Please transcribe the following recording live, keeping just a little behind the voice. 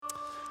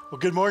Well,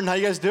 good morning. How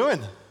you guys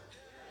doing?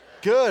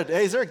 Good.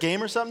 Hey, is there a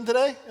game or something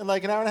today in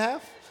like an hour and a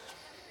half?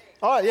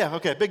 All right, yeah,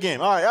 okay, big game.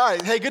 All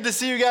right. Hey, good to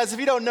see you guys. If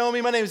you don't know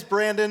me, my name is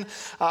Brandon.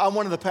 I'm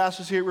one of the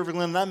pastors here at River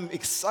Glen, and I'm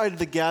excited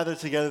to gather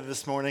together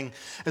this morning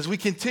as we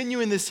continue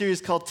in this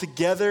series called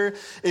Together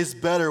is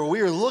Better.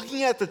 We are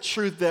looking at the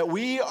truth that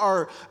we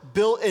are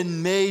built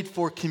and made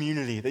for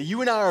community, that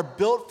you and I are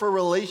built for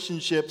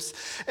relationships,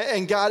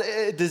 and God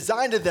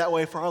designed it that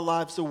way for our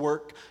lives to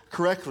work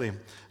correctly.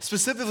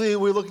 Specifically,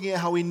 we're looking at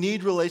how we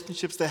need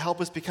relationships to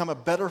help us become a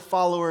better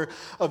follower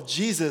of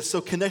Jesus.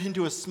 So connecting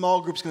to a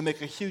small group is going to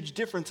make a huge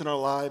difference in our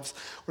lives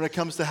when it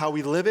comes to how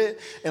we live it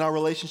and our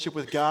relationship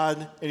with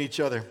God and each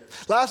other.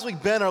 Last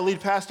week, Ben, our lead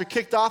pastor,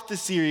 kicked off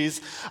this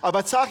series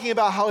by talking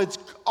about how it's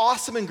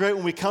awesome and great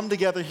when we come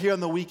together here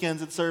on the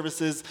weekends at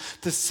services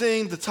to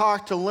sing, to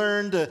talk, to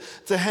learn,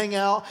 to hang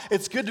out.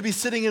 It's good to be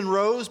sitting in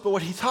rows, but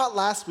what he taught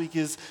last week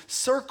is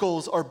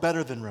circles are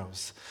better than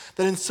rows.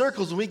 That in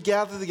circles, when we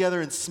gather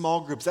together in small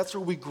groups, that's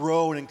where we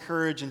grow and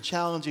encourage and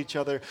challenge each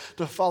other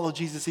to follow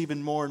Jesus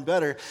even more and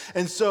better.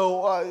 And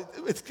so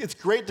it's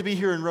great to be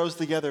here in rows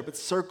together, but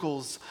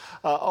circles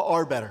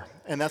are better.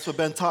 And that's what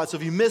Ben taught. So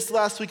if you missed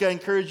last week, I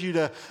encourage you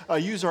to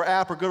use our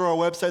app or go to our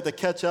website to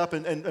catch up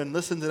and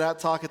listen to that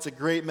talk. It's a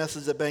great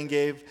message that Ben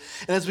gave.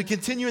 And as we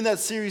continue in that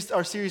series,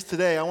 our series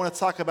today, I want to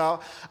talk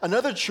about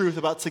another truth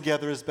about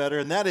Together is Better,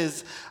 and that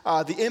is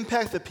the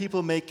impact that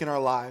people make in our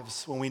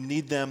lives when we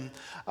need them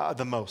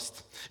the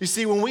most. You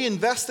see, when we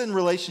invest in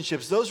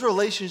relationships, those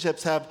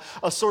relationships have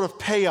a sort of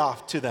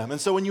payoff to them. And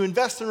so when you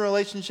invest in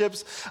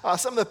relationships,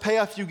 some of the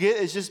payoff you get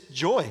is just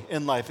joy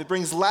in life. It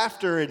brings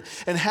laughter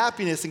and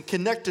happiness and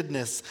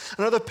connectedness.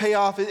 Another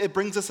payoff, it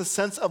brings us a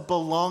sense of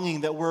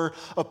belonging, that we're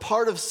a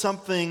part of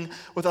something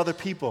with other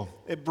people.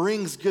 It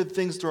brings good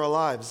things to our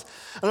lives.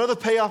 Another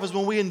payoff is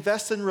when we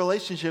invest in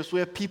relationships, we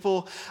have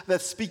people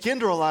that speak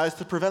into our lives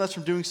to prevent us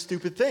from doing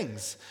stupid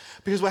things.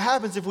 Because what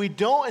happens if we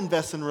don't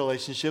invest in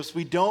relationships,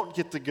 we don't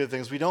get the good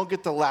things, we don't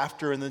get the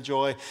laughter and the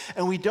joy,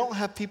 and we don't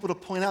have people to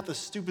point out the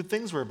stupid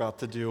things we're about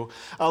to do,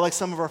 like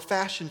some of our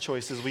fashion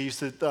choices we used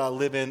to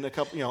live in a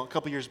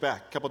couple years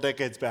back, a couple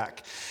decades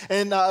back.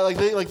 And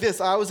like this,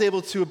 I was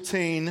able to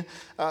obtain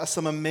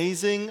some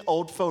amazing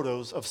old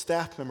photos of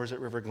staff members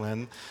at River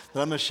Glen that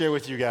I'm going to share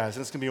with you guys,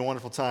 and it's going to be a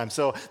wonderful time.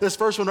 So this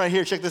first one right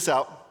here, check this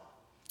out.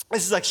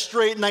 This is like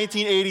straight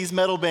 1980s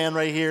metal band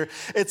right here.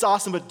 It's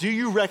awesome, but do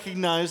you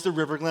recognize the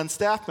River Glen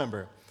staff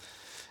member?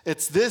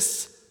 It's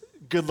this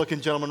good-looking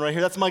gentleman right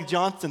here. That's Mike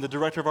Johnston, the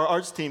director of our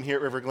arts team here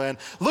at River Glen.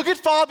 Look at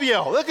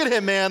Fabio. Look at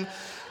him, man.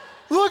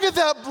 Look at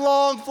that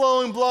long,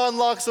 flowing blonde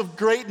locks of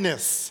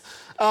greatness.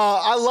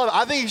 I love it.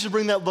 I think you should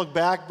bring that look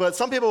back, but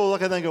some people will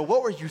look at that and go,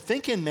 what were you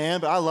thinking,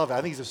 man? But I love it.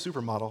 I think he's a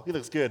supermodel. He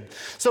looks good.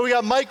 So we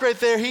got Mike right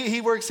there.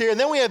 He works here. And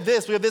then we have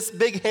this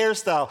big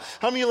hairstyle.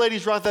 How many of you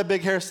ladies rocked that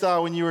big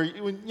hairstyle when you were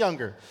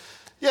younger?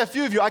 Yeah, a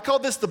few of you. I call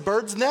this the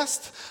bird's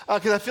nest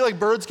because I feel like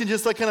birds can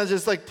just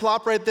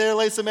plop right there,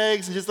 lay some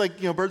eggs,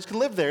 and birds can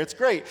live there. It's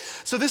great.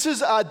 So this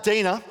is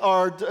Dana.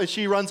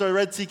 She runs our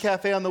Red Sea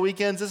Cafe on the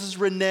weekends. This is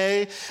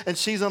Renee, and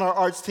she's on our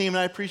arts team, and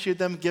I appreciate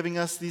them giving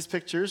us these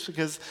pictures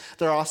because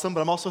they're awesome,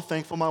 but I'm also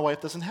thankful my wife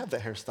doesn't have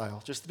that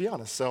hairstyle, just to be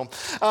honest. So,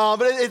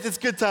 but it's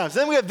good times.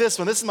 Then we have this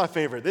one. This is my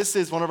favorite. This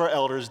is one of our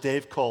elders,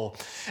 Dave Cole,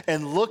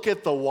 and look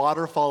at the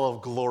waterfall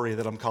of glory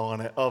that I'm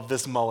calling it, of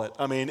this mullet.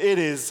 I mean, it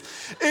is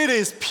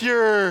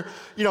pure,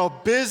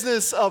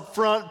 business up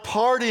front,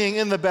 partying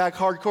in the back,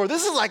 hardcore.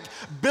 This is like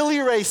Billy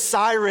Ray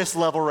Cyrus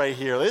level right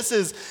here. This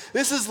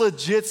is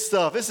legit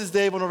stuff. This is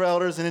Dave, one of our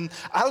elders, and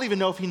I don't even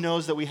know if he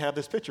knows that we have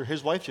this picture.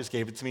 His wife just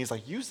gave it to me. He's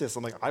like, use this.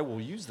 I'm like, I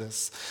will use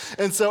this.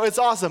 And so it's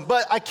awesome.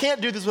 But I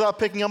can't do this without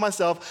picking on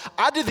myself.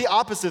 I did the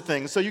opposite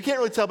thing, so you can't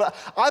really tell, but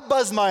I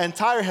buzzed my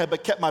entire head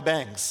but kept my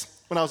bangs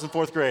when I was in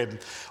 4th grade.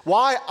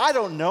 Why? I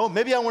don't know.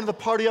 Maybe I wanted the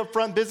party up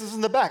front, business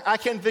in the back. I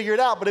can't figure it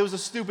out, but it was a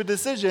stupid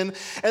decision.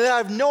 And then I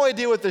have no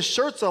idea what this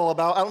shirt's all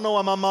about. I don't know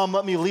why my mom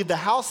let me leave the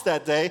house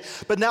that day,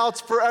 but now it's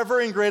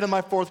forever ingrained in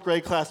my 4th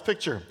grade class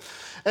picture.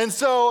 And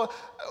so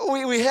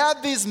we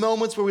have these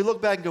moments where we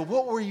look back and go,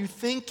 what were you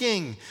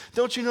thinking?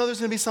 Don't you know there's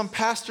going to be some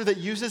pastor that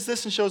uses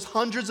this and shows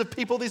hundreds of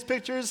people these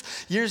pictures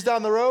years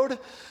down the road?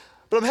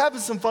 But I'm having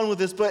some fun with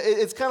this, but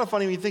it's kind of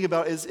funny when you think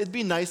about it, it'd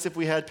be nice if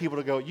we had people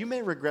to go, you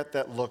may regret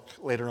that look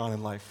later on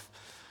in life.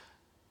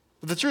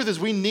 But the truth is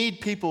we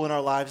need people in our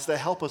lives that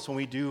help us when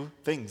we do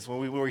things, when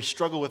we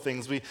struggle with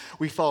things,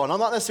 we fall. And I'm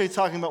not necessarily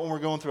talking about when we're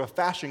going through a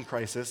fashion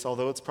crisis,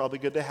 although it's probably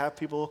good to have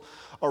people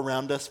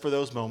around us for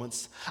those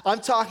moments. I'm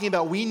talking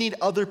about we need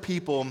other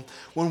people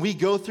when we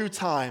go through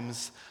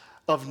times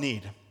of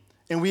need.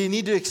 And we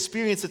need to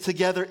experience it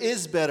together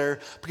is better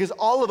because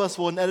all of us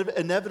will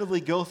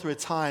inevitably go through a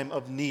time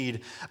of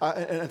need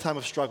and a time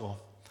of struggle.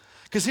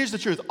 Because here's the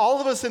truth. All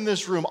of us in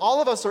this room,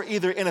 all of us are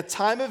either in a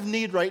time of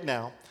need right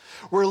now,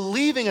 we're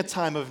leaving a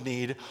time of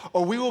need,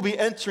 or we will be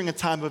entering a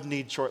time of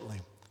need shortly.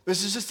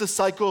 This is just a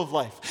cycle of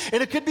life.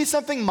 And it could be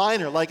something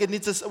minor, like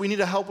we need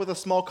help with a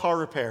small car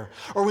repair,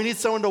 or we need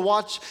someone to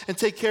watch and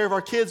take care of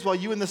our kids while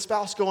you and the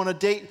spouse go on a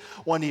date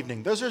one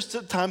evening. Those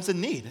are times of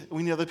need.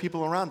 We need other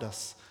people around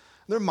us.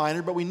 They're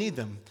minor, but we need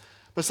them.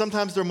 But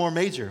sometimes they're more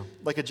major,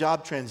 like a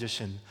job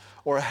transition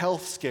or a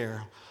health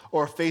scare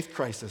or a faith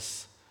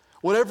crisis.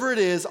 Whatever it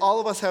is, all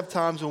of us have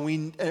times when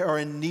we are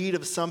in need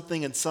of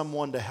something and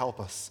someone to help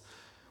us.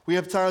 We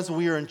have times when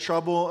we are in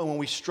trouble, and when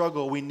we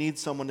struggle, we need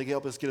someone to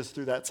help us get us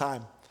through that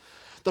time.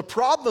 The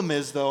problem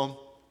is, though,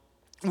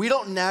 we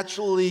don't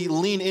naturally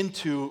lean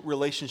into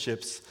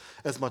relationships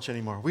as much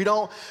anymore. We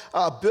don't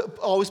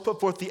always put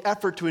forth the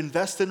effort to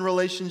invest in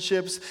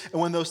relationships,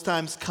 and when those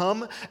times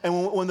come,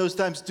 and when those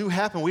times do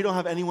happen, we don't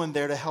have anyone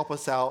there to help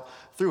us out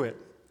through it.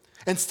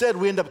 Instead,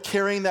 we end up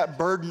carrying that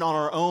burden on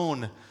our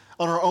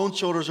own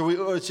shoulders,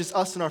 or it's just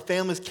us and our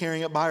families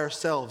carrying it by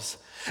ourselves.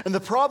 And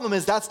the problem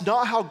is that's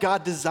not how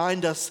God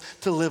designed us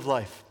to live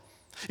life.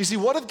 You see,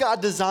 what if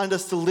God designed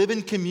us to live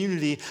in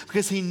community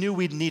because he knew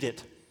we'd need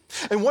it?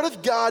 And what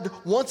if God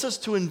wants us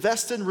to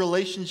invest in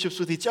relationships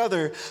with each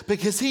other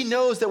because he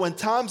knows that when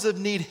times of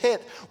need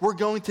hit, we're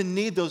going to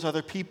need those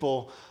other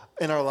people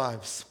in our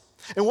lives?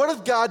 And what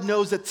if God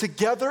knows that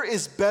together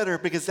is better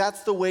because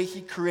that's the way he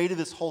created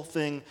this whole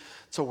thing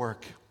to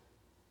work?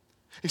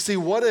 You see,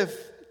 what if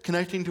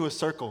connecting to a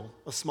circle,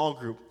 a small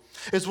group,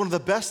 is one of the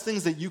best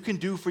things that you can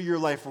do for your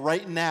life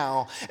right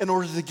now in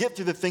order to get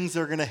through the things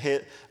that are going to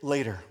hit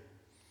later?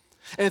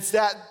 And it's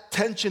that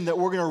tension that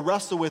we're going to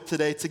wrestle with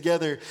today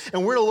together.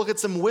 And we're going to look at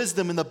some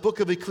wisdom in the book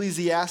of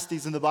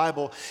Ecclesiastes in the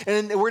Bible.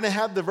 And we're going to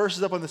have the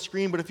verses up on the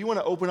screen, but if you want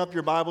to open up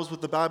your Bibles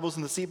with the Bibles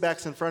and the seat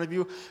backs in front of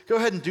you, go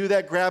ahead and do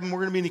that. Grab them. We're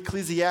going to be in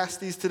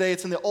Ecclesiastes today.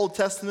 It's in the Old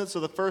Testament, so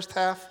the first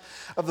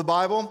half of the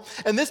Bible.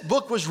 And this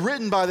book was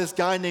written by this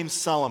guy named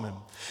Solomon.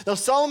 Now,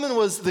 Solomon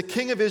was the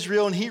king of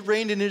Israel, and he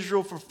reigned in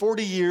Israel for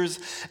 40 years,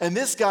 and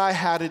this guy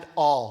had it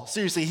all.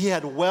 Seriously, he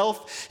had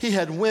wealth, he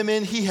had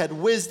women, he had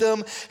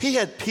wisdom, he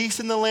had peace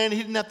in the land.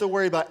 He didn't have to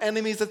worry about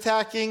enemies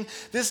attacking.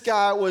 This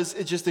guy was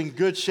just in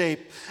good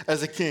shape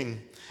as a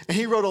king. And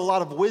he wrote a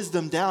lot of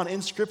wisdom down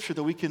in Scripture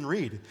that we can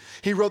read.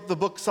 He wrote the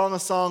book Song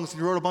of Songs,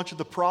 and he wrote a bunch of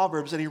the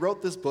Proverbs, and he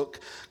wrote this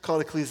book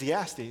called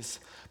Ecclesiastes.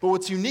 But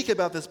what's unique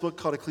about this book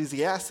called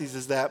Ecclesiastes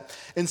is that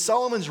in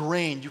Solomon's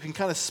reign, you can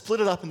kind of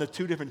split it up into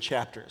two different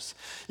chapters.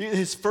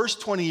 His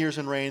first 20 years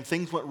in reign,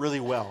 things went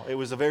really well. It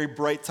was a very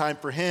bright time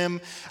for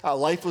him.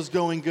 Life was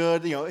going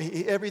good.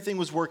 Everything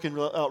was working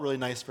out really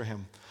nice for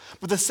him.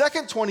 But the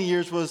second 20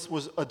 years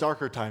was a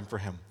darker time for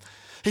him.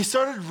 He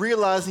started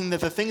realizing that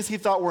the things he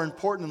thought were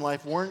important in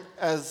life weren't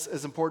as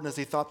important as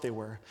he thought they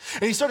were.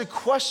 And he started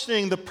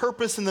questioning the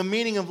purpose and the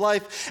meaning of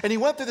life. And he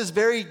went through this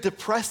very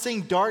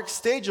depressing, dark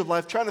stage of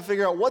life trying to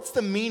figure out what's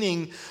the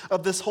meaning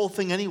of this whole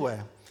thing anyway.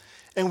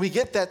 And we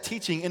get that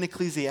teaching in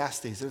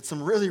Ecclesiastes. It's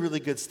some really, really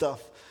good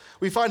stuff.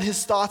 We find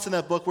his thoughts in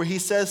that book where he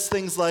says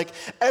things like,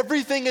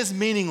 everything is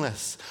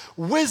meaningless.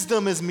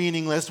 Wisdom is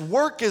meaningless.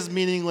 Work is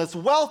meaningless.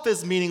 Wealth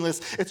is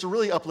meaningless. It's a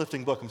really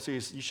uplifting book. I'm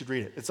serious. You should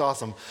read it. It's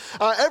awesome.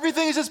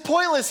 Everything is just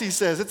pointless, he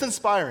says. It's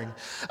inspiring.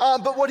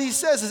 But what he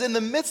says is in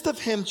the midst of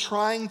him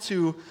trying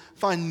to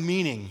find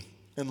meaning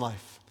in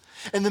life,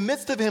 in the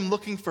midst of him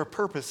looking for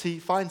purpose, he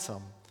finds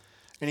some.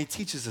 And he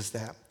teaches us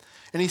that.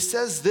 And he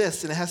says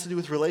this, and it has to do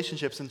with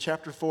relationships in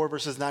chapter 4,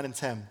 verses 9 and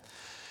 10.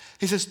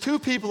 He says, 2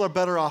 people are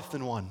better off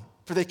than one,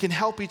 for they can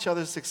help each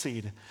other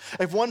succeed.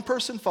 If one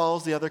person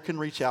falls, the other can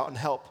reach out and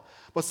help.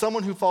 But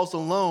someone who falls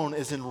alone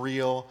is in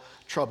real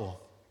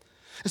trouble.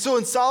 And so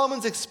in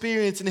Solomon's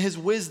experience and his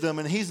wisdom,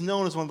 and he's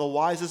known as one of the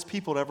wisest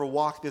people to ever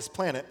walk this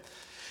planet,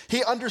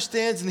 he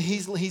understands and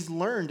he's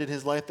learned in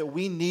his life that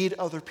we need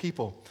other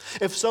people.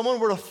 If someone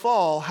were to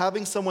fall,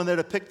 having someone there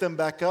to pick them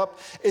back up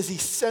is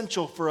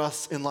essential for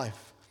us in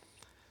life.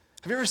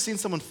 Have you ever seen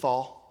someone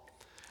fall?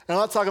 And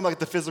I'm not talking about like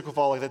the physical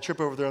fall, like that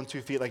trip over their own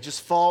 2 feet, like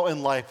just fall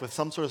in life with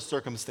some sort of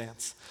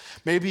circumstance.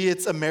 Maybe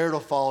it's a marital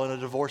fall and a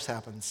divorce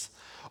happens,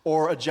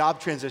 or a job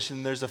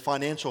transition, there's a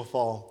financial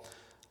fall.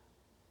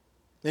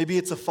 Maybe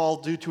it's a fall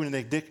due to an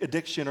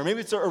addiction, or maybe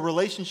it's a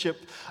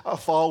relationship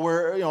fall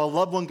where a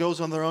loved one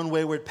goes on their own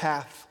wayward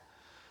path.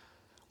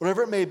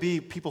 Whatever it may be,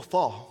 people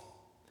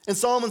fall. And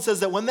Solomon says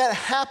that when that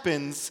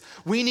happens,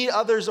 we need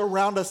others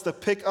around us to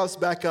pick us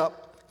back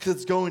up, because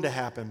it's going to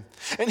happen.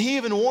 And he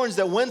even warns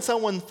that when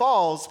someone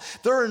falls,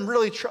 they're in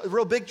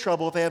real big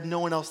trouble if they have no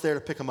one else there to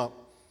pick them up.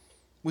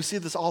 We see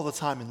this all the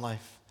time in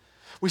life.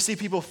 We see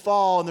people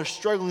fall and they're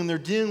struggling, they're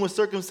dealing with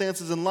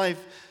circumstances in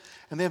life,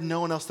 and they have no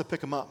one else to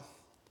pick them up.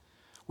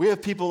 We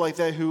have people like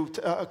that who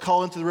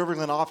call into the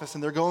Riverglen office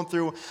and they're going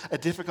through a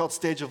difficult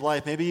stage of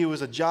life. Maybe it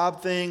was a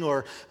job thing,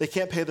 or they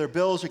can't pay their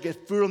bills or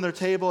get food on their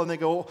table, and they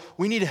go,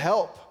 we need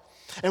help.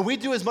 And we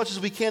do as much as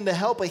we can to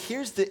help, but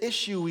here's the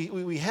issue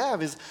we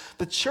have is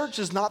the church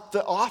is not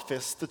the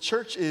office. The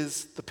church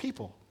is the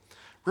people.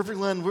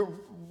 Riverglen,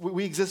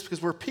 we exist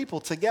because we're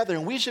people together,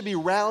 and we should be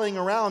rallying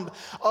around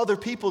other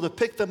people to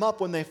pick them up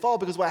when they fall,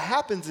 because what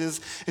happens is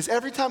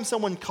every time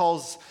someone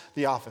calls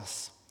the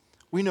office,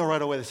 we know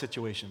right away the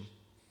situation.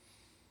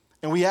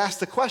 And we ask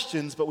the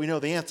questions, but we know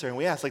the answer, and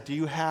we ask, like, do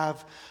you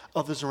have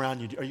others around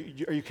you?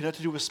 Are you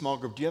connected to a small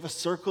group? Do you have a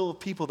circle of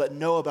people that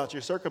know about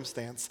your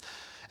circumstance?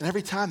 And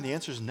every time the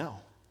answer is no.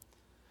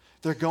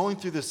 They're going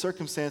through this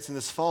circumstance in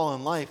this fall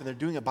in life, and they're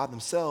doing it by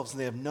themselves, and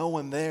they have no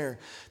one there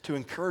to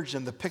encourage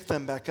them, to pick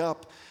them back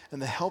up,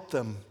 and to help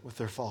them with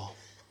their fall.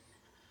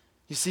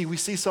 You see, we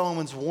see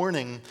Solomon's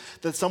warning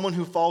that someone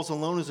who falls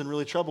alone is in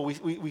really trouble.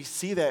 We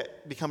see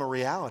that become a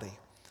reality.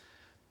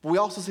 But we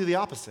also see the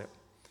opposite.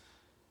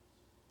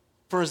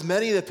 For as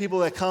many of the people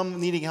that come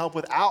needing help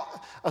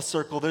without a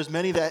circle, there's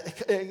many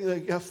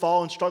that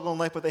fall and struggle in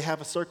life, but they have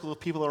a circle of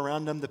people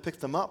around them to pick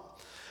them up.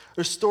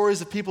 There's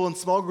stories of people in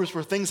small groups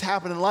where things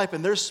happen in life,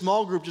 and their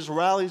small group just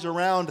rallies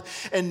around,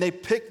 and they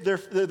pick their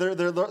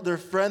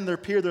friend, their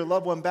peer, their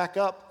loved one back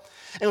up.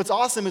 And what's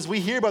awesome is we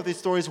hear about these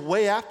stories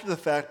way after the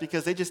fact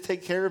because they just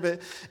take care of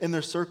it in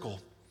their circle.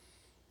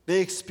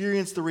 They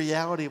experienced the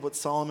reality of what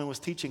Solomon was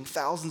teaching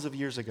thousands of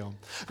years ago.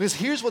 Because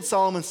here's what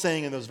Solomon's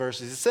saying in those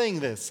verses. He's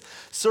saying this: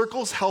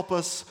 circles help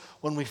us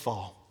when we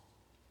fall.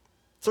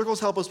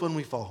 Circles help us when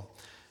we fall.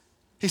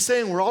 He's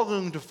saying we're all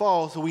going to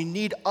fall, so we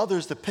need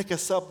others to pick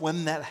us up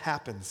when that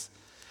happens.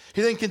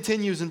 He then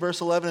continues in verse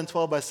 11 and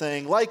 12 by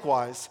saying,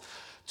 likewise,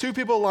 two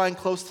people lying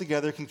close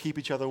together can keep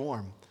each other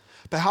warm.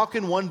 But how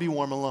can one be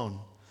warm alone?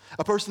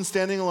 A person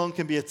standing alone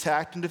can be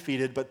attacked and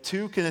defeated, but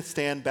two can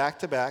stand back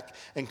to back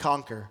and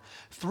conquer.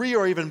 Three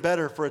are even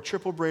better, for a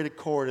triple braided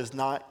cord is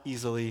not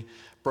easily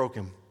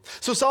broken.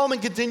 So Solomon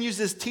continues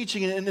this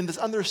teaching and this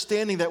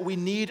understanding that we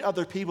need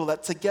other people,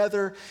 that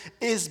together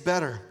is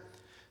better.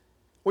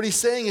 What he's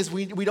saying is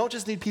we don't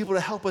just need people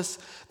to help us,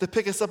 to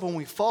pick us up when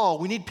we fall.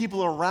 We need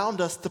people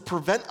around us to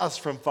prevent us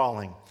from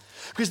falling.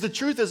 Because the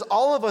truth is,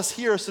 all of us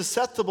here are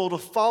susceptible to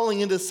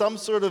falling into some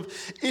sort of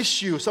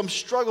issue, some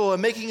struggle,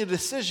 and making a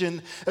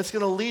decision that's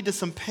going to lead to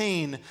some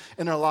pain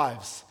in our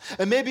lives.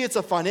 And maybe it's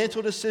a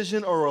financial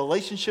decision or a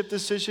relationship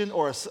decision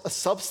or a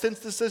substance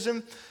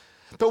decision.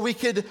 But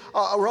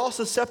we're all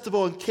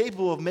susceptible and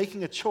capable of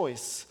making a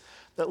choice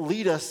that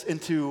lead us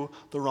into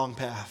the wrong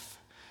path.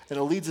 And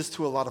it leads us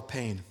to a lot of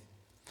pain.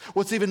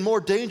 What's even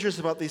more dangerous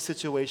about these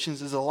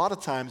situations is a lot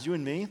of times, you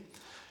and me,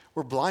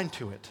 we're blind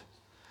to it.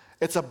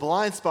 It's a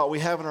blind spot we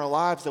have in our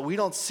lives that we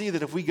don't see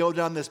that if we go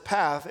down this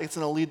path, it's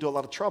going to lead to a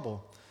lot of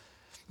trouble.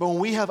 But when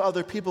we have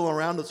other people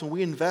around us, when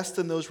we invest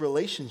in those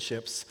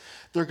relationships,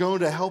 they're going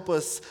to help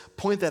us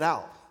point that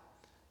out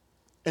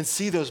and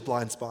see those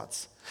blind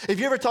spots. If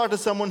you ever talk to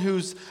someone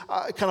who's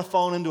kind of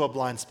fallen into a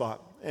blind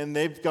spot and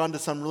they've gone to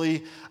some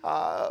really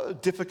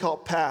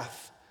difficult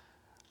path,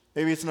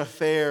 maybe it's an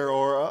affair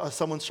or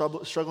someone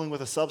struggling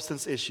with a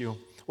substance issue,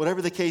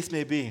 whatever the case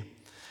may be,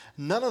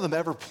 none of them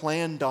ever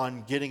planned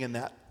on getting in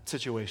that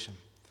situation.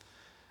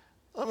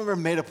 None of them ever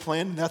made a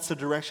plan, and that's the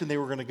direction they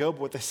were going to go. But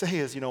what they say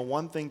is,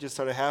 one thing just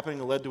started happening,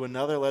 it led to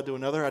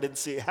another. I didn't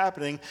see it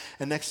happening,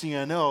 and next thing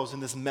I know, I was in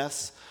this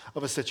mess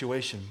of a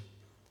situation.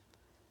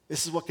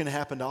 This is what can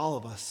happen to all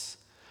of us.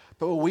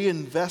 But when we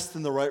invest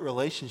in the right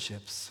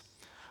relationships,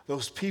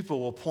 those people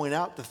will point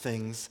out the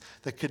things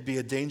that could be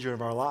a danger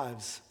of our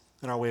lives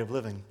and our way of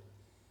living.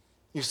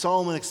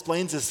 Solomon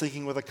explains this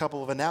thinking with a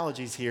couple of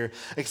analogies here,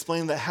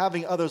 explaining that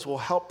having others will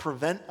help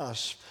prevent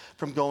us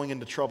from going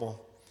into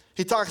trouble.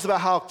 He talks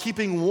about how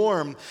keeping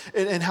warm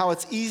and how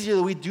it's easier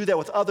that we do that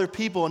with other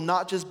people and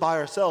not just by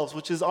ourselves,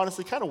 which is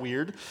honestly kind of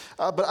weird.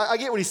 But I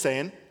get what he's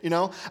saying,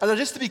 And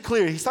just to be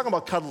clear, he's talking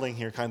about cuddling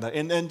here, kind of.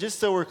 And just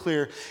so we're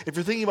clear, if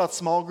you're thinking about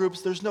small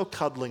groups, there's no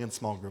cuddling in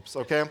small groups,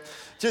 okay?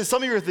 Just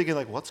some of you are thinking,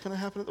 what's going to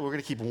happen? We're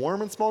going to keep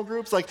warm in small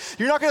groups?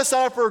 You're not going to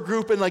sign up for a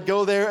group and,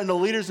 go there, and the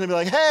leader's going to be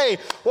like, hey,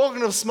 welcome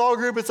to a small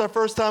group. It's our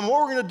first time.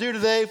 What we're going to do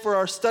today for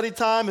our study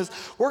time is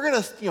we're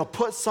going to,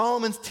 put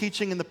Solomon's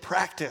teaching into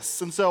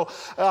practice. And so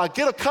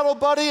get a cuddle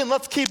buddy and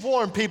let's keep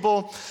warm,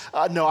 people.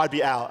 No, I'd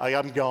be out.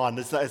 I'm gone.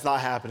 It's not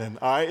happening,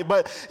 all right?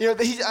 But,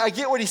 I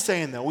get what he's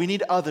saying, though. We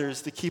need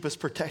others to keep us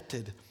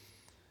protected.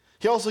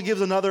 He also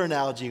gives another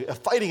analogy, a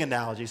fighting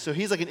analogy. So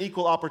he's like an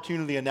equal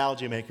opportunity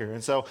analogy maker.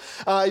 And so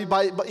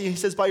he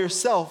says, by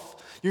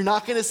yourself, you're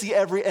not going to see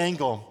every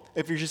angle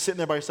if you're just sitting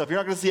there by yourself. You're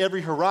not going to see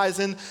every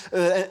horizon.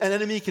 An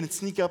enemy can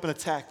sneak up and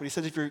attack. But he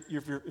says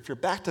if you're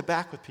back to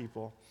back with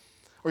people,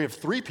 or you have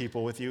three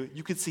people with you,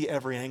 you can see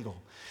every angle.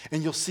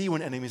 And you'll see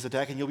when enemies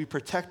attack, and you'll be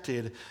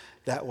protected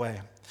that way.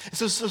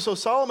 So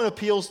Solomon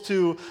appeals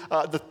to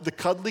the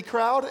cuddly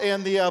crowd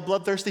and the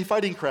bloodthirsty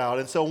fighting crowd.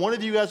 And so one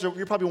of you guys,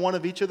 you're probably one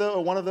of each of those,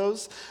 or one of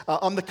those.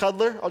 I'm the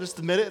cuddler. I'll just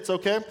admit it. It's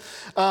okay.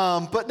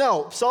 But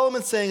no,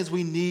 Solomon's saying is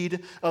we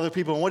need other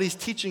people. And what he's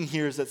teaching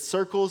here is that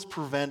circles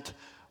prevent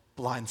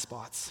blind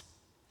spots.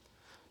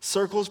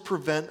 Circles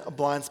prevent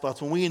blind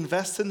spots. When we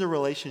invest in the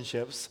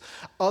relationships,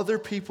 other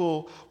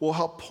people will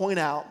help point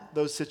out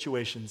those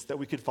situations that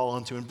we could fall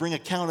into and bring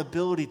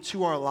accountability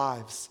to our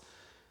lives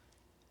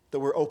that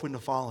we're open to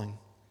falling.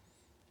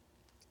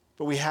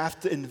 But we have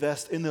to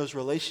invest in those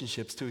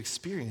relationships to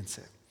experience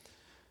it.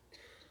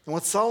 And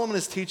what Solomon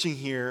is teaching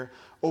here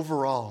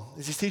overall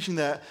is he's teaching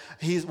that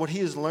what he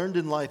has learned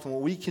in life and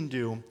what we can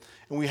do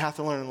and we have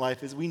to learn in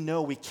life is we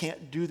know we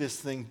can't do this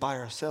thing by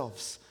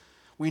ourselves.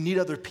 We need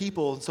other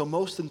people. And so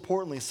most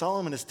importantly,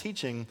 Solomon is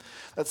teaching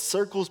that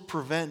circles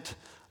prevent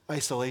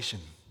isolation.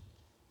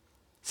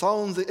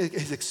 Solomon's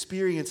his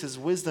experience, his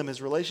wisdom,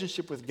 his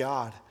relationship with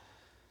God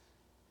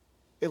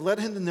It led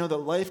him to know that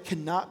life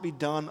cannot be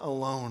done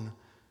alone,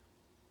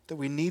 that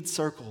we need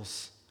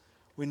circles,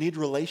 we need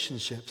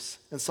relationships.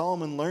 And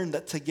Solomon learned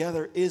that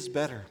together is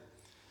better.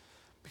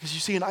 Because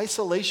you see, in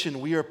isolation,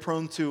 we are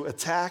prone to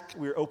attack,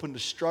 we are open to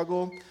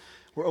struggle,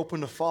 we're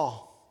open to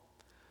fall.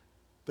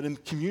 But in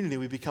community,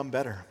 we become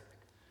better.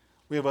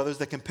 We have others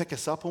that can pick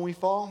us up when we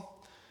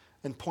fall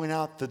and point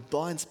out the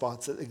blind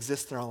spots that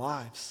exist in our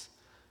lives.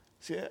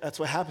 See, that's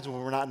what happens when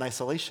we're not in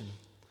isolation.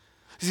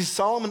 You see,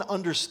 Solomon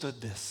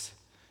understood this.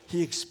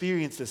 He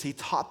experienced this. He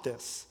taught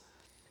this.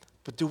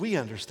 But do we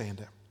understand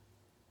it?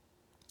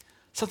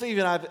 Something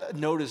even I've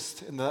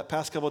noticed in the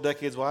past couple of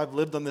decades while I've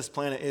lived on this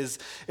planet is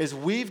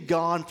we've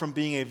gone from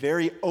being a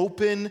very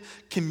open,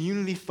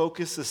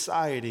 community-focused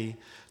society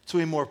to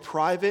a more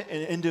private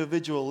and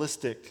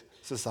individualistic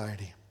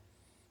society.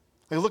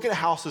 Like look at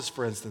houses,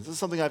 for instance. This is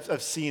something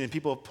I've seen and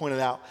people have pointed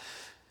out.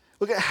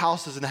 Look at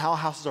houses and how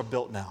houses are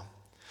built now.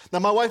 Now,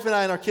 my wife and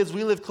I and our kids,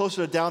 we live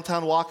closer to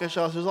downtown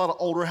Waukesha. There's a lot of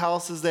older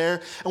houses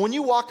there. And when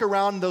you walk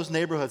around those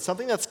neighborhoods,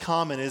 something that's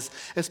common is,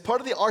 as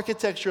part of the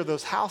architecture of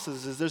those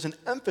houses, is there's an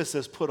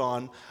emphasis put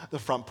on the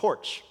front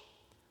porch.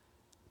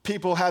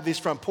 People have these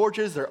front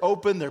porches. They're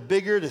open. They're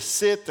bigger to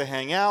sit, to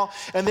hang out.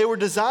 And they were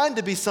designed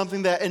to be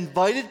something that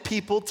invited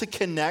people to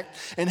connect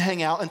and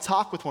hang out and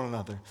talk with one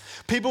another.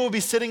 People would be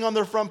sitting on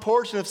their front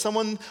porch, and if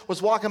someone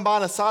was walking by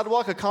on a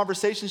sidewalk, a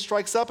conversation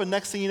strikes up, and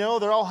next thing you know,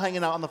 they're all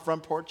hanging out on the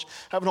front porch,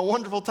 having a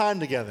wonderful time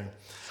together.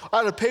 I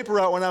had a paper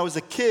out when I was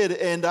a kid,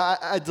 and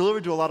I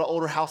delivered to a lot of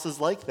older houses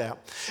like that.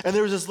 And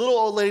there was this little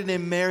old lady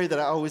named Mary that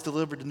I always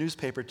delivered the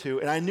newspaper to,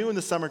 and I knew in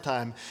the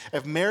summertime,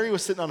 if Mary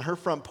was sitting on her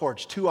front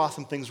porch, two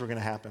awesome things were going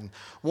to happen.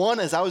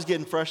 One is I was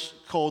getting fresh,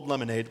 cold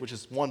lemonade, which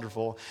is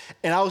wonderful,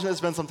 and I was going to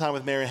spend some time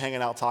with Mary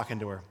hanging out, talking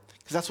to her.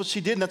 Because that's what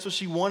she did, and that's what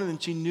she wanted,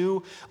 and she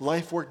knew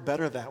life worked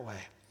better that way.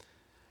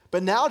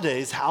 But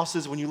nowadays,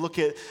 houses, when you look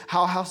at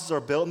how houses are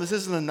built, and this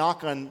isn't a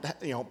knock on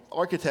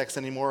architects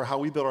anymore or how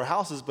we build our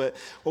houses, but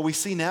what we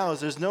see now is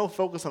there's no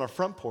focus on a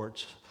front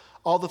porch.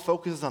 All the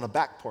focus is on a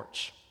back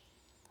porch.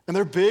 And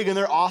they're big and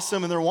they're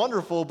awesome and they're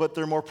wonderful, but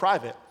they're more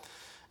private.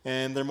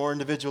 And they're more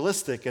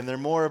individualistic, and they're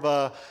more of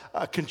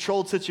a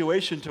controlled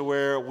situation to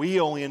where we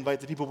only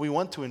invite the people we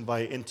want to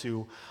invite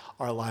into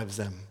our lives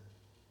then.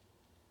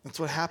 That's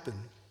what happened.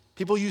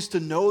 People used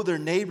to know their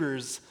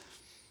neighbors,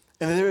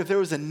 and if there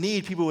was a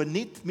need, people would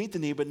meet the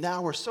need, but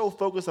now we're so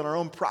focused on our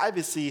own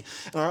privacy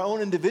and our own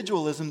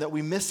individualism that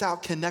we miss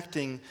out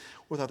connecting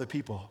with other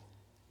people.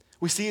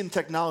 We see it in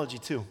technology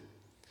too.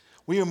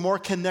 We are more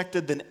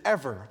connected than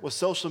ever with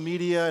social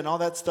media and all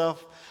that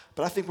stuff,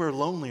 but I think we're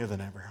lonelier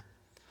than ever.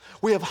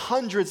 We have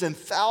hundreds and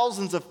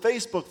thousands of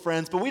Facebook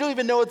friends, but we don't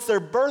even know it's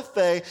their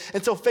birthday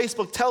until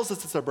Facebook tells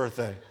us it's their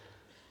birthday.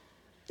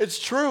 It's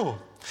true.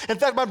 In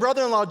fact, my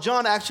brother-in-law,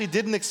 John, actually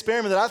did an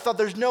experiment that I thought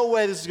there's no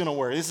way this is going to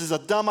work. This is a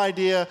dumb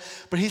idea,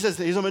 but he says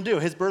here's what I'm going to do.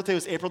 His birthday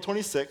was April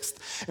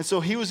 26th, and so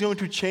he was going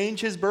to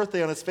change his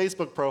birthday on his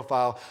Facebook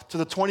profile to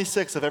the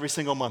 26th of every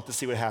single month to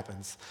see what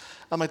happens.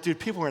 I'm like, dude,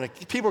 people are going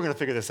to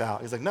figure this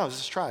out. He's like, no,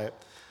 just try it.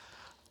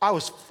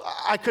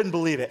 I couldn't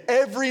believe it.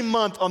 Every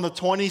month on the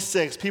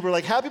 26th, people are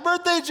like, happy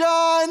birthday,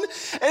 John!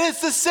 And it's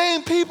the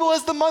same people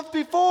as the month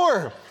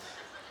before.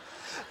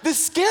 The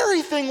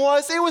scary thing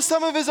was, it was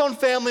some of his own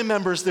family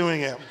members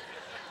doing it.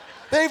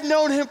 They've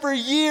known him for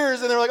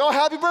years, and they're like, oh,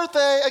 happy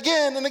birthday,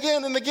 again and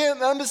again and again.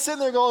 And I'm just sitting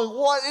there going,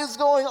 what is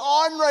going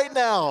on right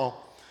now?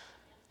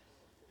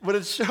 But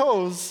it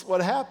shows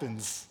what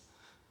happens.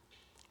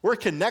 We're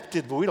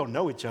connected, but we don't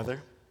know each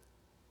other.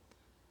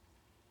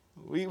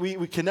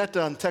 We connect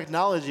on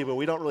technology, but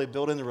we don't really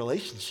build into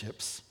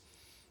relationships.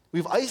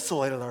 We've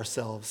isolated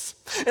ourselves.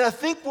 And I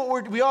think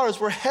what we are is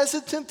we're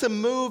hesitant to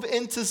move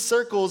into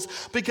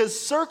circles because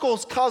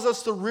circles cause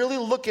us to really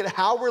look at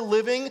how we're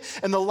living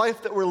and the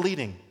life that we're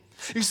leading.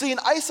 You see, in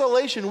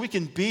isolation, we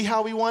can be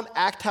how we want,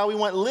 act how we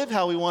want, live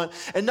how we want,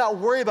 and not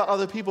worry about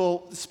other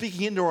people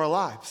speaking into our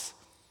lives.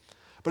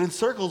 But in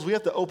circles, we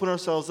have to open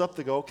ourselves up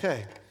to go,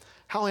 okay,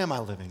 how am I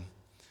living?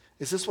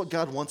 Is this what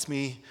God wants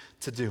me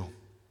to do?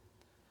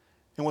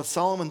 And what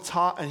Solomon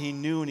taught and he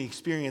knew and he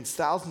experienced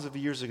thousands of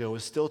years ago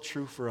is still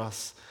true for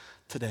us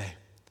today.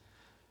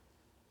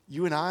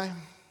 You and I,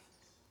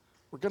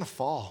 we're going to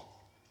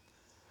fall.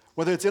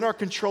 Whether it's in our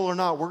control or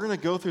not, we're going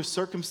to go through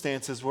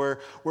circumstances where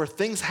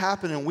things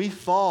happen and we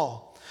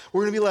fall.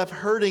 We're going to be left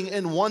hurting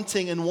and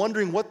wanting and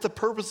wondering what the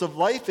purpose of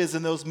life is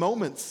in those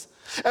moments.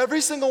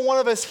 Every single one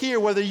of us here,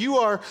 whether you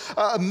are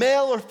a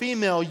male or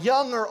female,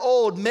 young or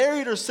old,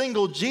 married or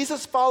single,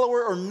 Jesus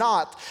follower or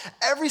not,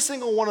 every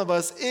single one of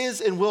us is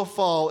and will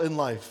fall in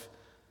life.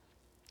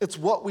 It's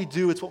what we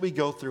do, it's what we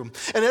go through.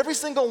 And every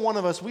single one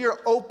of us, we are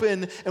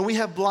open and we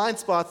have blind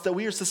spots that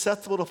we are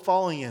susceptible to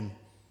falling in.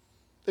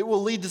 It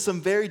will lead to some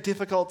very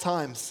difficult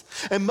times.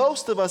 And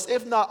most of us,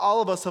 if not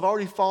all of us, have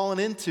already fallen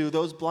into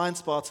those blind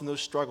spots and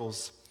those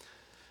struggles.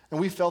 And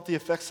we felt the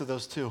effects of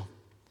those too.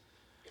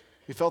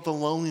 We felt the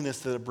loneliness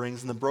that it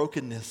brings and the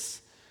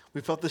brokenness. We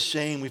felt the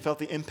shame. We felt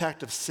the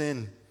impact of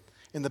sin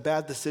and the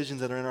bad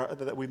decisions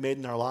that we made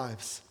in our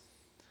lives.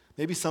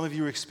 Maybe some of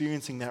you are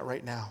experiencing that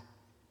right now.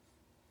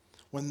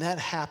 When that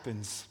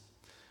happens,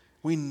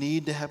 we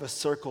need to have a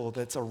circle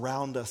that's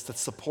around us,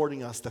 that's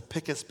supporting us, to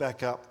pick us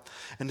back up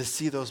and to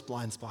see those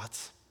blind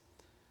spots.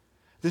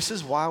 This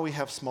is why we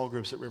have small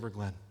groups at River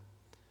Glen.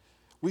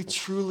 We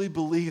truly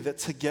believe that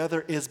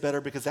together is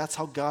better because that's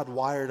how God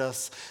wired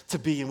us to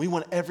be. And we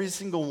want every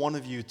single one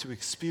of you to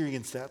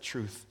experience that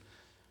truth.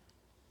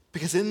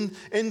 Because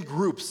in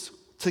groups,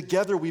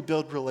 together we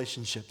build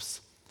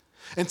relationships.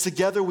 And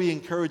together we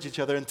encourage each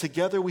other. And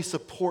together we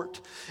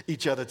support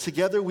each other.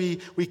 Together we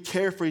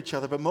care for each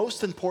other. But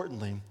most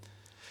importantly,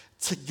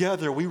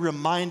 together we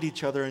remind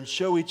each other and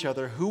show each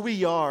other who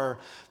we are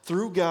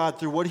through God,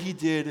 through what he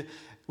did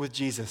with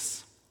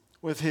Jesus.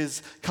 With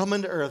his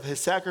coming to earth,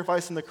 his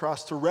sacrifice on the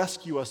cross to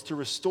rescue us, to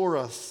restore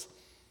us.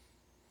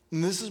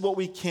 And this is what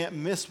we can't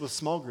miss with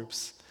small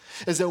groups,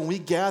 is that when we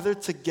gather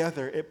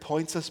together, it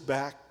points us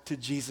back to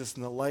Jesus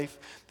and the life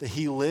that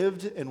he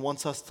lived and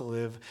wants us to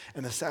live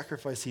and the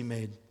sacrifice he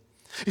made.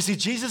 You see,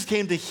 Jesus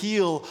came to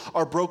heal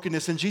our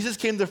brokenness, and Jesus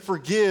came to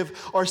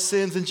forgive our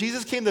sins, and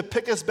Jesus came to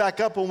pick us back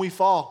up when we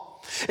fall.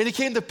 And he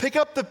came to pick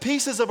up the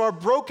pieces of our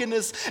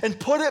brokenness and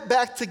put it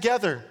back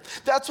together.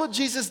 That's what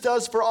Jesus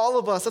does for all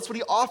of us. That's what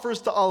he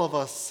offers to all of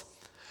us.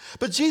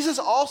 But Jesus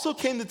also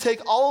came to take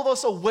all of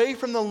us away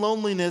from the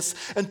loneliness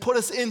and put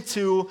us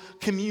into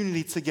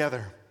community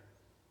together.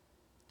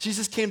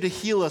 Jesus came to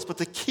heal us, but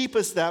to keep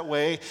us that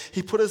way,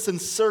 he put us in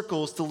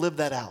circles to live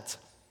that out.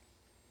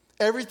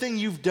 Everything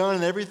you've done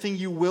and everything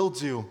you will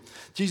do,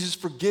 Jesus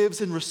forgives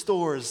and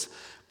restores,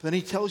 but then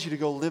he tells you to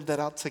go live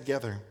that out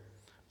together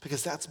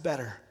because that's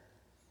better.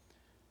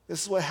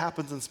 This is what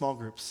happens in small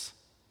groups.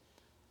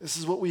 This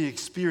is what we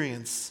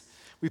experience.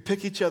 We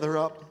pick each other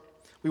up.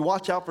 We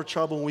watch out for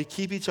trouble, and we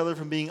keep each other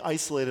from being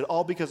isolated,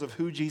 all because of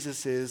who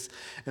Jesus is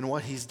and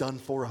what he's done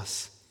for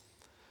us.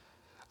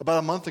 About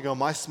a month ago,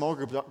 my small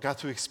group got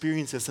to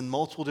experience this in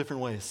multiple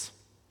different ways.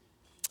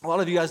 A lot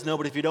of you guys know,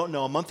 but if you don't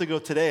know, a month ago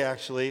today,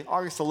 actually,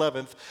 August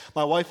 11th,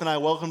 my wife and I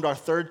welcomed our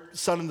third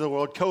son into the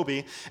world,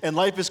 Kobe, and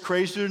life is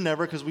crazier than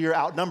ever because we are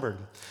outnumbered.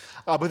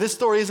 But this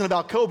story isn't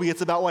about Kobe.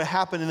 It's about what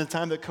happened in the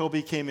time that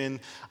Kobe came in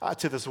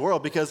to this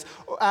world. Because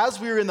as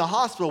we were in the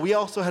hospital, we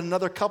also had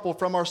another couple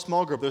from our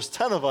small group. There's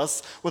 10 of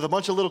us with a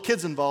bunch of little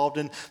kids involved.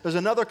 And there's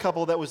another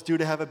couple that was due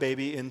to have a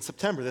baby in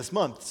September this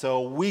month.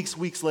 So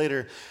weeks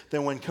later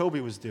than when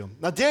Kobe was due.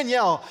 Now,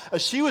 Danielle,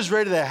 she was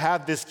ready to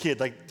have this kid.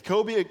 Like,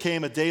 Kobe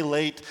came a day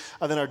late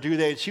than our due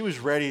date. She was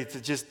ready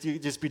to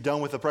just be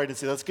done with the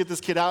pregnancy. Let's get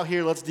this kid out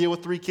here. Let's deal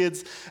with 3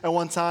 kids at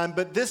one time.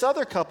 But this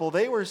other couple,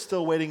 they were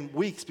still waiting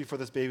weeks before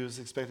this baby was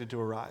expected to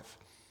arrive.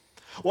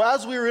 Well,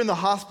 as we were in the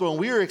hospital and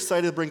we were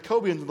excited to bring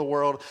Kobe into the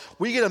world,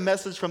 we get a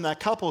message from that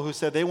couple who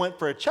said they went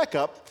for a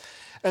checkup,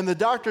 and the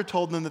doctor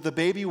told them that the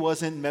baby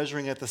wasn't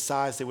measuring at the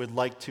size they would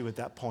like to at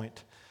that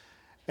point.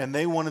 And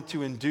they wanted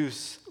to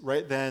induce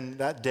right then,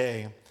 that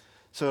day,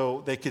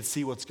 so they could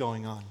see what's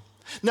going on.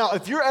 Now,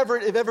 if you've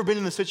ever been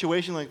in a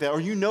situation like that,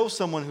 or you know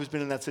someone who's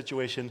been in that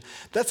situation,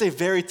 that's a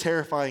very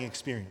terrifying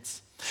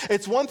experience.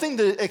 It's one thing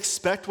to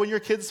expect when your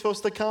kid's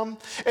supposed to come.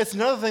 It's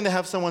another thing to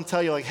have someone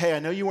tell you, like, hey, I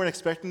know you weren't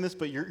expecting this,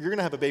 but you're going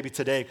to have a baby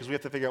today because we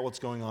have to figure out what's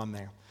going on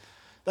there.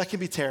 That can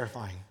be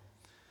terrifying.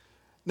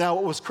 Now,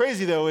 what was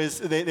crazy, though, is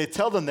they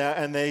tell them that,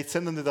 and they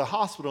send them to the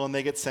hospital, and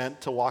they get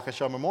sent to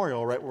Waukesha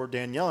Memorial, right where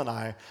Danielle and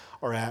I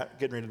are at,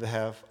 getting ready to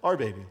have our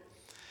baby.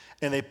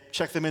 And they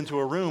check them into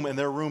a room, and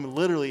their room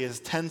literally is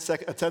a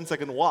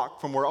 10-second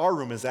walk from where our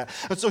room is at.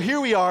 And so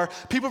here we are,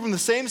 people from the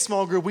same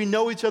small group. We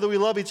know each other. We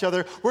love each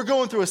other. We're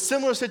going through a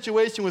similar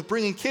situation with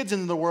bringing kids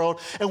into the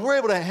world, and we're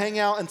able to hang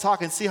out and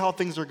talk and see how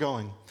things are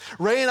going.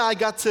 Ray and I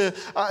got to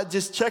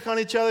just check on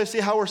each other, see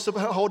how we're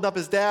holding up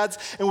as dads.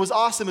 And it was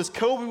awesome as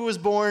Kobe was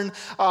born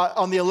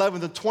on the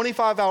 11th, and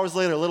 25 hours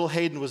later, little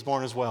Hayden was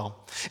born as well.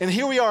 And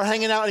here we are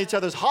hanging out in each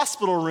other's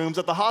hospital rooms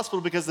at the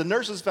hospital because the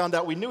nurses found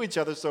out we knew each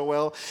other so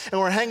well,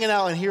 and we're hanging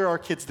out, and here are our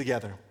kids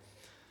together.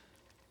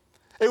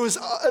 It was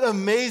an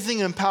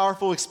amazing and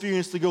powerful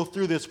experience to go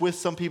through this with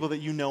some people that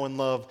you know and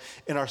love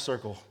in our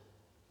circle.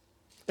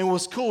 And what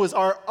was cool is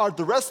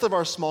the rest of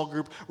our small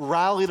group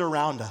rallied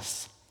around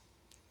us.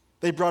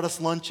 They brought us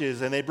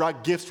lunches, and they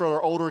brought gifts for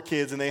our older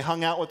kids, and they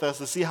hung out with us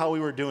to see how we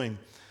were doing.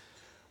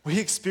 We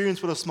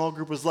experienced what a small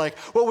group was like.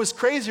 What was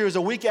crazier is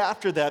a week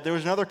after that, there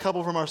was another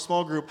couple from our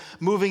small group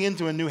moving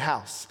into a new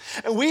house.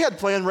 And we had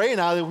planned, Ray and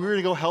I, that we were going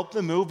to go help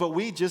them move, but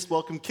we just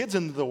welcomed kids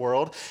into the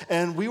world,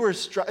 and we were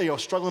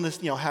struggling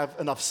to have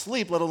enough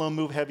sleep, let alone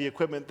move heavy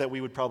equipment that we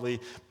would probably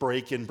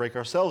break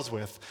ourselves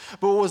with.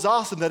 But what was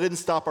awesome, that didn't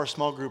stop our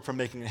small group from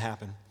making it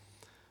happen.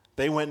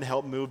 They went and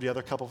helped move the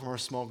other couple from our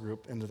small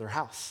group into their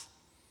house.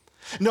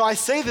 No, I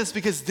say this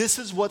because this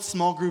is what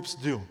small groups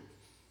do.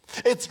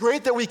 It's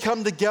great that we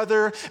come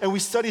together and we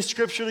study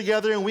scripture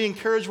together and we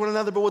encourage one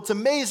another, but what's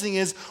amazing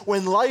is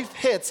when life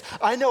hits,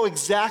 I know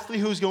exactly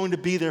who's going to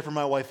be there for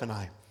my wife and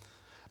I,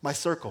 my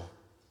circle.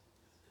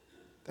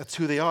 That's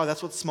who they are.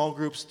 That's what small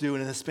groups do.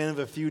 And in the span of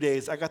a few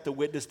days, I got to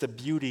witness the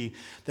beauty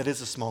that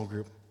is a small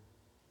group.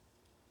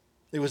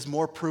 It was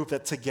more proof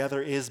that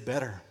together is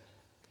better.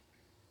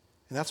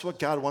 And that's what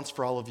God wants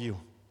for all of you.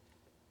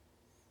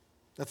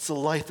 That's the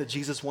life that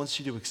Jesus wants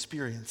you to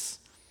experience.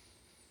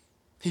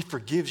 He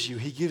forgives you.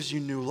 He gives you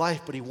new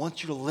life, but he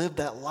wants you to live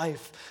that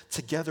life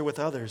together with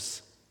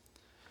others.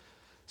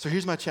 So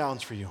here's my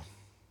challenge for you.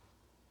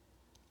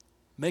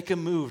 Make a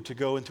move to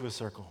go into a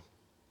circle.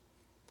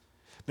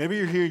 Maybe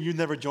you're here and you've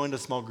never joined a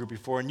small group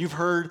before, and you've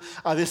heard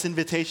this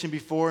invitation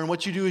before, and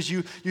what you do is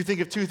you think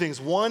of two things.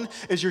 One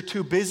is you're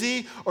too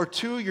busy, or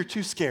two, you're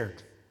too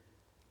scared.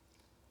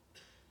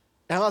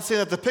 And I'm not saying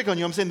that to pick on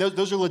you. I'm saying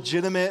those are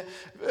legitimate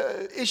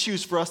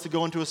issues for us to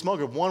go into a small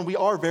group. One, we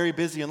are very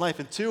busy in life.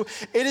 And two,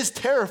 it is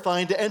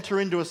terrifying to enter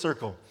into a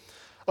circle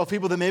of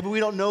people that maybe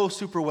we don't know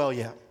super well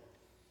yet.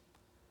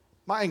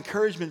 My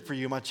encouragement for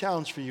you, my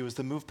challenge for you is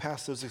to move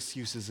past those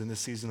excuses in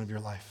this season of your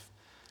life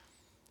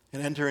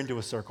and enter into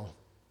a circle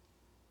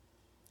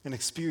and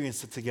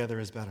experience it together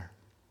is better.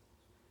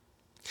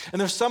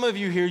 And there's some of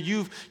you here,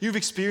 you've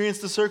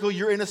experienced the circle,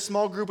 you're in a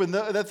small group, and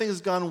that thing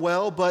has gone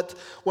well, but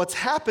what's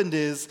happened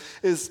is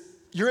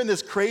you're in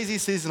this crazy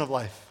season of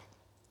life.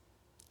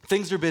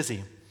 Things are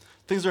busy.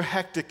 Things are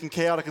hectic and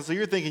chaotic, and so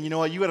you're thinking, you know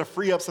what, you got to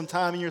free up some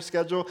time in your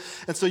schedule,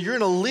 and so you're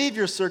going to leave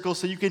your circle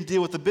so you can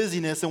deal with the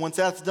busyness, and once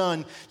that's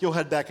done, you'll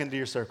head back into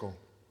your circle.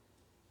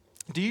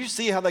 Do you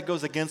see how that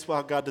goes against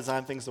how God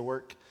designed things to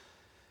work?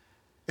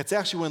 It's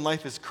actually when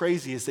life is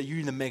crazy is that you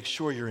need to make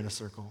sure you're in a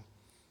circle.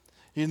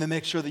 You need to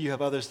make sure that you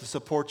have others to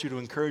support you, to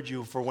encourage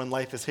you for when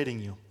life is hitting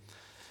you.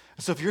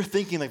 So if you're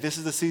thinking like this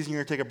is the season you're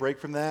going to take a break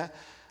from that,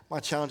 my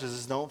challenge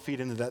is don't feed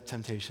into that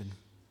temptation.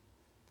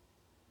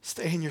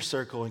 Stay in your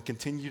circle and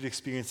continue to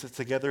experience it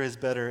together is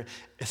better,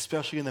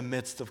 especially in the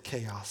midst of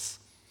chaos.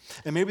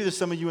 And maybe there's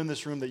some of you in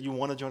this room that you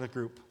want to join a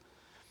group.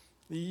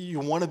 You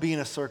want to be in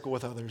a circle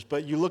with others,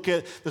 but you look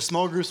at the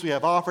small groups we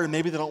have offered and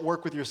maybe they don't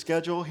work with your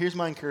schedule. Here's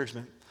my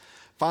encouragement.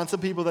 Find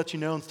some people that you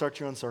know and start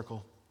your own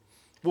circle.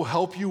 We'll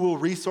help you, we'll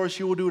resource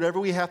you, we'll do whatever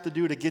we have to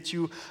do to get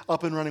you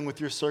up and running with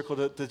your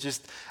circle, to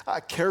just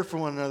care for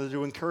one another,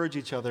 to encourage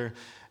each other,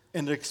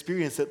 and to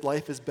experience that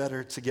life is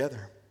better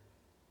together.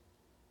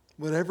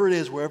 Whatever it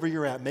is, wherever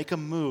you're at, make a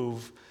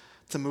move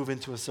to move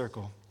into a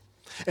circle.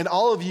 And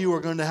all of you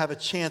are going to have a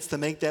chance to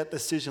make that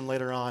decision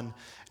later on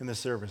in the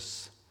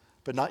service,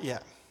 but not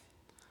yet.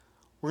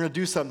 We're going to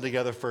do something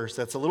together first.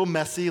 That's a little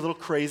messy, a little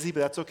crazy, but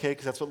that's okay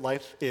because that's what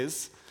life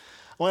is.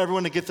 I want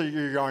everyone to get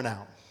your yarn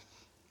out.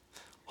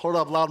 Hold it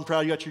up loud and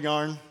proud. You got your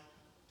yarn.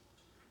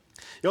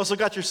 You also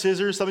got your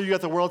scissors. Some of you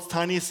got the world's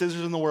tiniest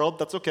scissors in the world.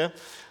 That's okay.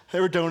 They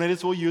were donated,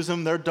 so we'll use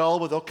them. They're dull,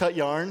 but they'll cut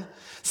yarn.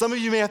 Some of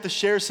you may have to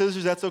share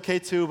scissors. That's okay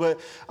too, but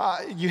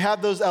you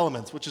have those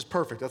elements, which is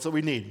perfect. That's what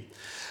we need.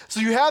 So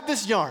you have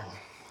this yarn.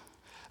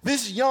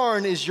 This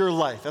yarn is your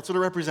life. That's what it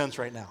represents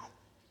right now.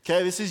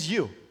 Okay, this is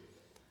you.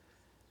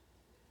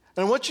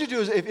 And what you do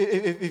is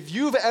if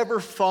you've ever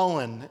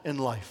fallen in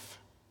life,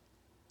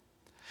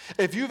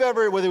 if you've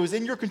ever, whether it was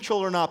in your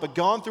control or not, but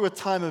gone through a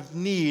time of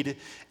need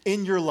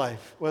in your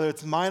life, whether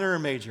it's minor or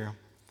major,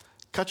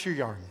 cut your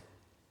yarn.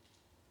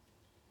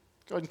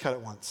 Go ahead and cut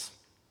it once.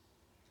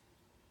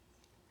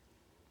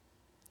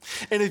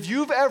 And if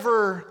you've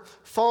ever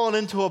fallen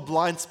into a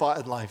blind spot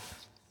in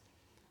life,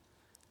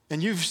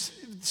 and you've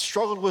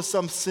struggled with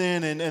some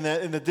sin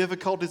and the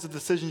difficulties of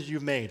decisions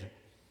you've made,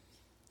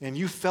 and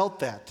you felt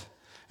that,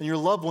 and your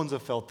loved ones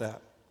have felt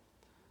that,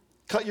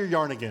 cut your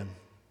yarn again.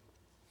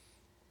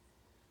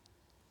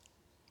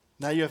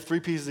 Now you have 3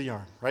 pieces of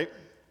yarn, right?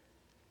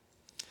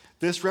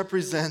 This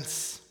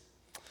represents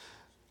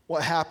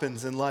what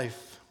happens in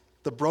life,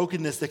 the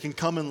brokenness that can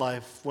come in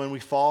life when we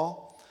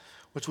fall,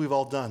 which we've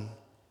all done.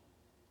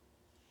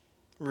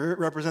 It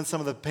represents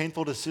some of the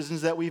painful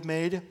decisions that we've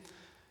made,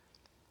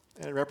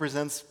 and it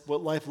represents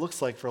what life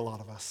looks like for a lot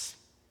of us.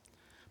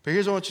 But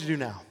here's what I want you to do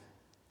now.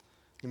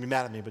 You're going to be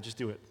mad at me, but just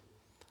do it.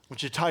 I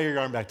want you to tie your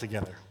yarn back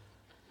together.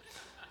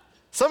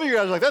 Some of you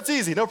guys are like, that's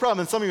easy, no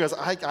problem. And some of you guys,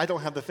 I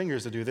don't have the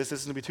fingers to do this.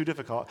 This is going to be too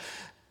difficult.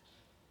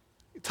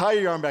 Tie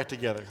your yarn back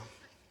together.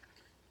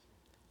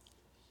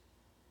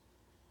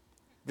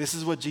 This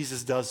is what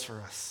Jesus does for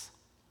us.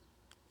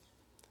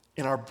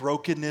 In our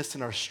brokenness,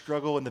 in our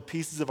struggle, in the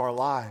pieces of our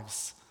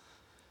lives,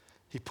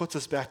 he puts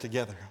us back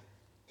together.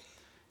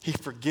 He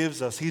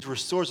forgives us. He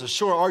restores us.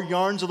 Sure, our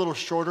yarn's a little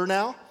shorter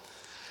now.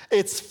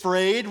 It's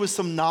frayed with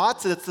some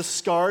knots, and it's the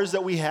scars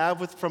that we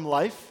have from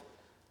life.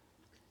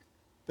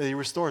 But he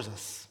restores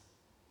us.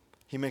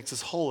 He makes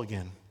us whole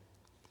again.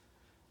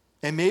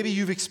 And maybe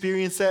you've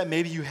experienced that,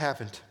 maybe you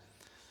haven't.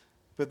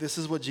 But this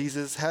is what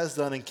Jesus has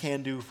done and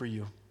can do for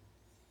you.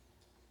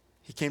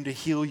 He came to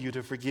heal you,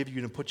 to forgive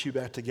you, and to put you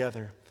back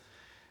together.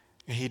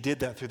 And he did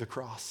that through the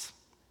cross.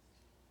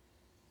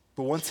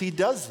 But once he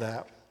does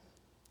that,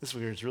 this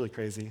is really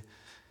crazy,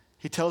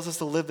 he tells us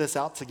to live this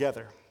out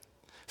together.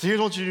 So here's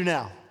what I want you to do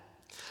now.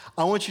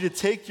 I want you to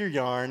take your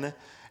yarn, and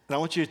I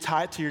want you to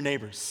tie it to your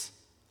neighbors.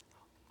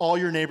 All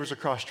your neighbors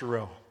across your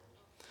row.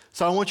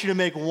 So I want you to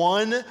make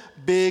one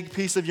big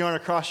piece of yarn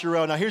across your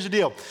row. Now here's the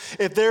deal.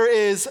 If there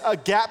is a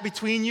gap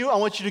between you, I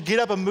want you to get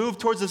up and move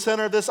towards the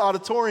center of this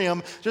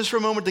auditorium just for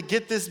a moment to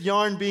get this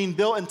yarn being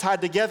built and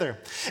tied together.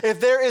 If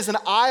there is an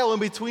aisle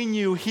in between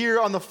you here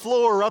on the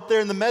floor or up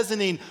there in the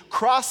mezzanine,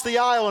 cross the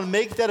aisle and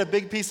make that a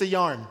big piece of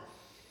yarn.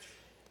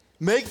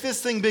 Make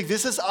this thing big.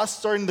 This is us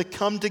starting to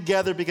come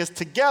together because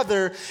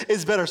together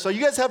is better. So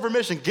you guys have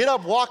permission. Get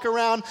up, walk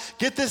around,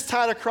 get this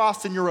tied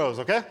across in your rows,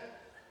 okay?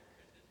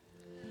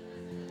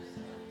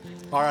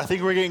 All right, I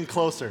think we're getting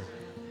closer.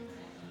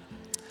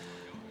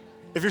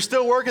 If you're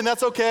still working,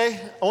 that's okay.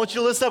 I want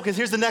you to listen up because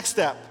here's the next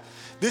step.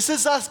 This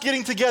is us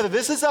getting together.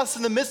 This is us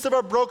in the midst of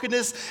our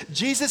brokenness,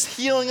 Jesus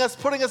healing us,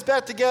 putting us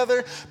back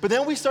together. But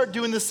then we start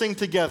doing this thing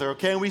together,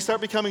 okay? And we start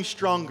becoming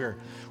stronger.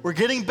 We're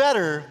getting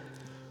better,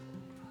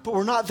 but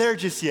we're not there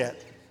just yet.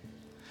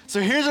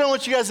 So here's what I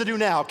want you guys to do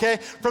now, okay?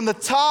 From the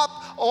top,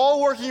 all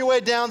working your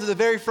way down to the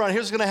very front,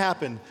 here's what's gonna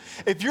happen.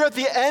 If you're at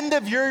the end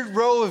of your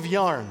row of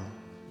yarn,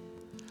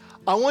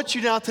 I want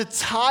you now to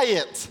tie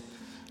it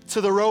to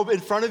the rope in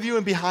front of you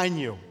and behind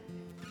you.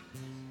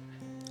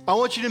 I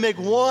want you to make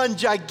one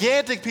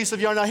gigantic piece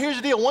of yarn. Now here's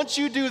the deal. Once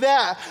you do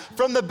that,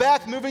 from the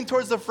back moving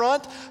towards the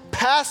front,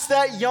 pass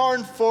that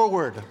yarn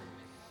forward.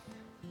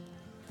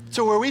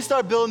 So where we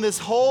start building this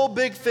whole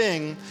big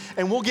thing,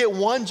 and we'll get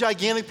one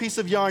gigantic piece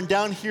of yarn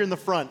down here in the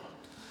front.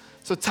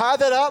 So tie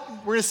that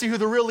up. We're gonna see who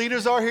the real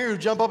leaders are here who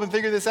jump up and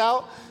figure this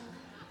out.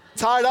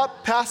 Tie it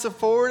up, pass it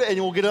forward, and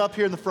we'll get it up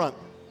here in the front.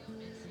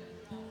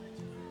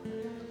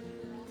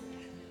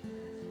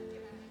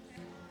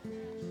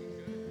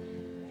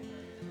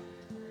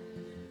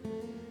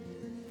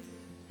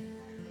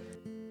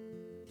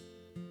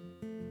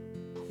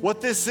 What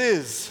this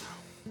is,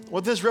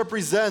 what this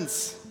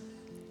represents,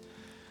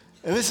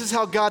 and this is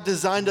how God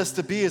designed us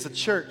to be as a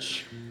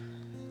church.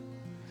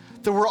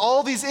 That we're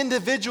all these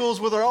individuals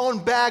with our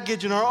own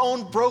baggage and our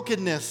own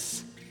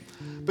brokenness.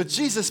 But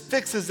Jesus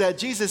fixes that,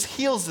 Jesus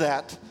heals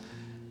that,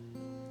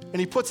 and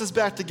he puts us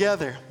back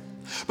together.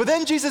 But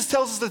then Jesus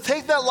tells us to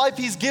take that life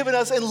he's given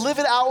us and live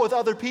it out with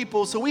other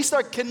people, so we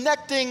start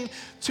connecting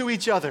to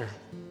each other.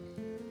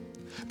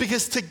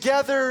 Because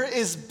together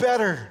is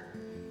better.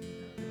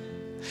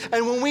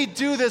 And when we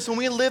do this, when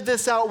we live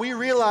this out, we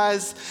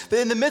realize that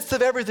in the midst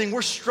of everything,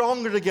 we're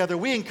stronger together.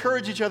 We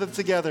encourage each other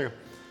together.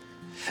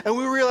 And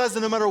we realize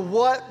that no matter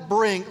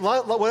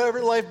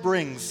whatever life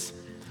brings,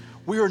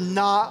 we are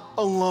not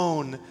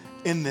alone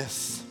in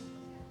this.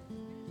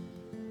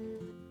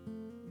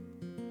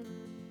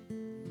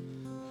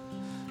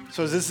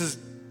 So as this is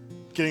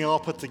getting all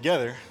put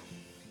together,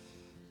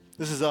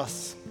 this is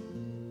us.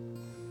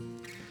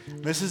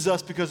 This is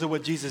us because of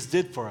what Jesus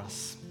did for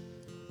us.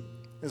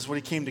 This is what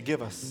he came to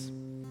give us.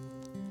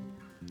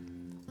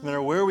 No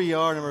matter where we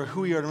are, no matter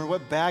who we are, no matter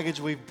what baggage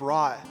we've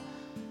brought,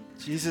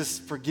 Jesus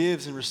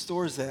forgives and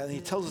restores that, and he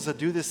tells us to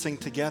do this thing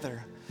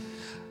together.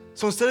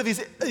 So instead of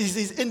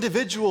these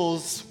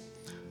individuals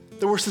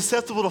that we're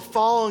susceptible to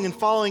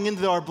falling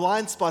into our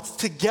blind spots,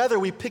 together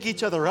we pick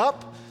each other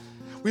up,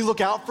 we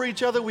look out for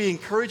each other, we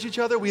encourage each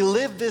other, we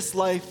live this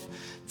life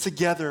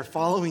together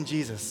following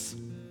Jesus.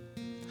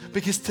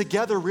 Because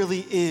together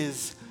really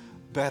is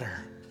better.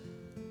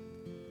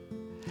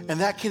 And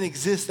that can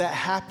exist, that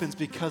happens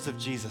because of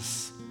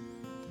Jesus.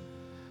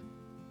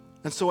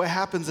 And so what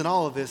happens in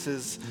all of this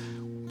is,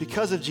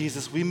 because of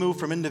Jesus, we move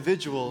from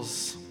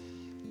individuals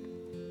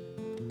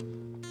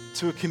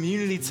to a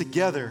community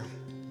together,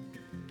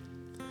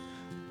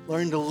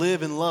 learning to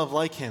live and love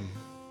like him.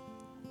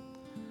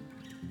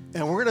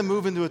 And we're going to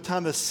move into a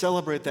time to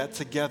celebrate that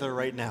together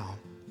right now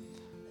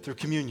through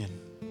communion.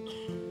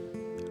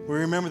 We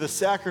remember the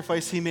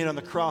sacrifice he made on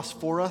the cross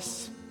for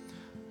us.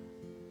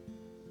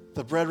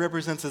 The bread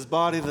represents his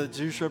body, the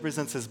juice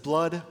represents his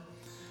blood.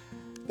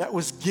 That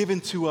was given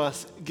to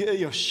us,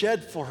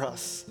 shed for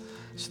us,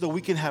 so that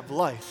we can have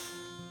life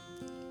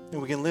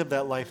and we can live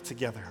that life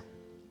together.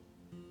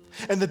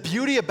 And the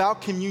beauty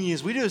about communion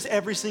is we do this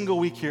every single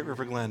week here at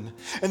River Glen.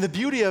 And the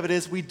beauty of it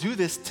is we do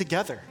this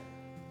together.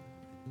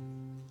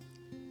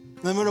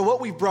 No matter what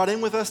we've brought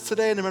in with us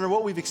today, no matter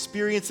what we've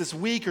experienced this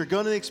week or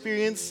going to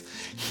experience,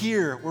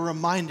 here we're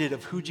reminded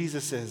of who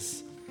Jesus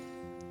is.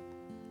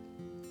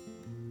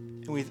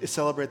 And we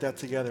celebrate that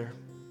together.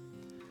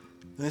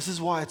 And this is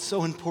why it's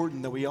so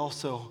important that we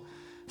also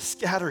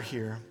scatter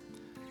here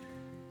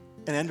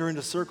and enter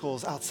into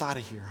circles outside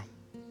of here.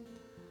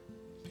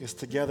 Because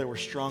together we're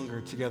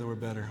stronger, together we're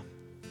better.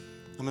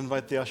 I'm going to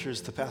invite the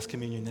ushers to pass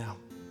communion now.